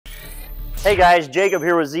Hey guys, Jacob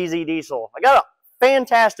here with ZZ Diesel. I got a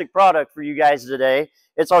fantastic product for you guys today.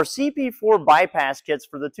 It's our CP4 Bypass Kits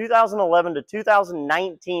for the 2011 to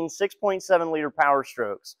 2019 6.7 liter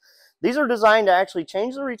Powerstrokes. These are designed to actually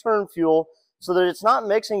change the return fuel so that it's not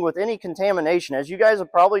mixing with any contamination. As you guys will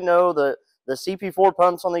probably know, the CP4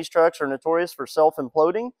 pumps on these trucks are notorious for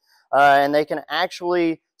self-imploding, and they can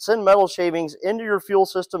actually send metal shavings into your fuel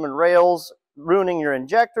system and rails, ruining your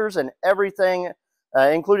injectors and everything,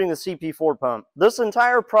 including the CP4 pump. This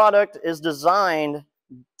entire product is designed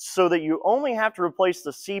so that you only have to replace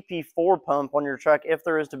the CP4 pump on your truck if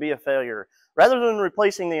there is to be a failure, rather than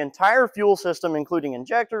replacing the entire fuel system, including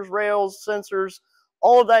injectors, rails, sensors,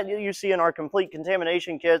 all of that you see in our complete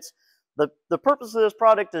contamination kits. The purpose of this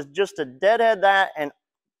product is just to deadhead that and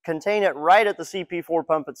contain it right at the CP4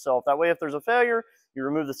 pump itself. That way, if there's a failure, you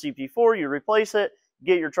remove the CP4, you replace it,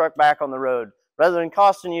 get your truck back on the road, rather than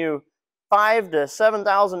costing you $5,000 to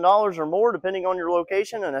 $7,000 or more, depending on your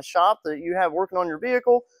location and a shop that you have working on your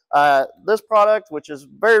vehicle. This product, which is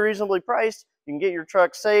very reasonably priced, you can get your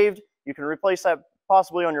truck saved. You can replace that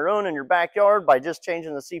possibly on your own in your backyard by just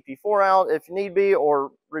changing the CP4 out if need be,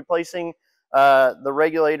 or replacing the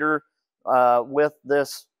regulator with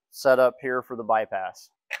this setup here for the bypass.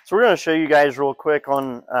 So we're going to show you guys real quick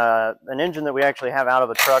on an engine that we actually have out of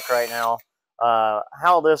a truck right now,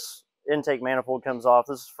 how this intake manifold comes off.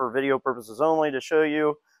 This is for video purposes only to show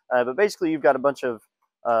you, but basically you've got a bunch of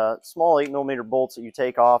small 8mm bolts that you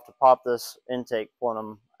take off to pop this intake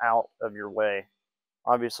plenum out of your way.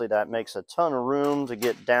 Obviously that makes a ton of room to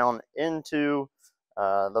get down into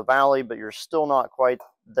the valley, but you're still not quite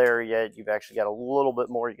there yet. You've actually got a little bit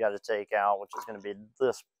more you got to take out, which is going to be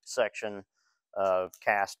this section of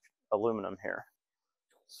cast aluminum here.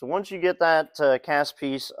 So once you get that cast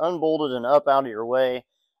piece unbolted and up out of your way,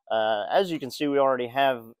 as you can see, we already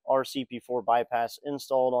have our CP4 bypass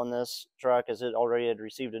installed on this truck, as it already had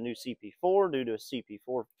received a new CP4 due to a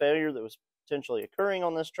CP4 failure that was potentially occurring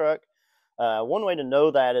on this truck. One way to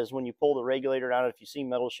know that is when you pull the regulator out, if you see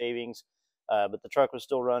metal shavings, but the truck was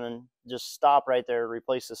still running, just stop right there,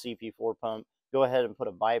 replace the CP4 pump, go ahead and put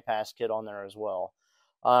a bypass kit on there as well.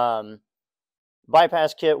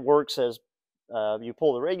 Bypass kit works as you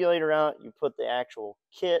pull the regulator out, you put the actual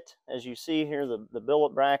kit, as you see here, the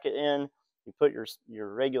billet bracket in, you put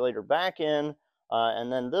your regulator back in,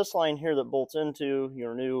 and then this line here that bolts into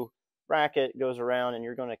your new bracket goes around, and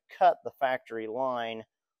you're going to cut the factory line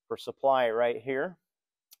for supply right here.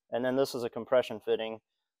 And then this is a compression fitting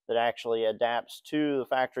that actually adapts to the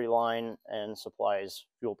factory line and supplies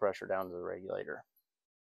fuel pressure down to the regulator.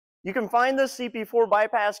 You can find this CP4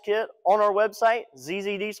 bypass kit on our website,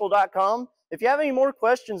 zzdiesel.com. If you have any more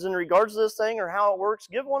questions in regards to this thing or how it works,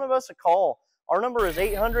 give one of us a call. Our number is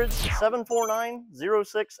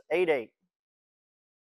 800-749-0688.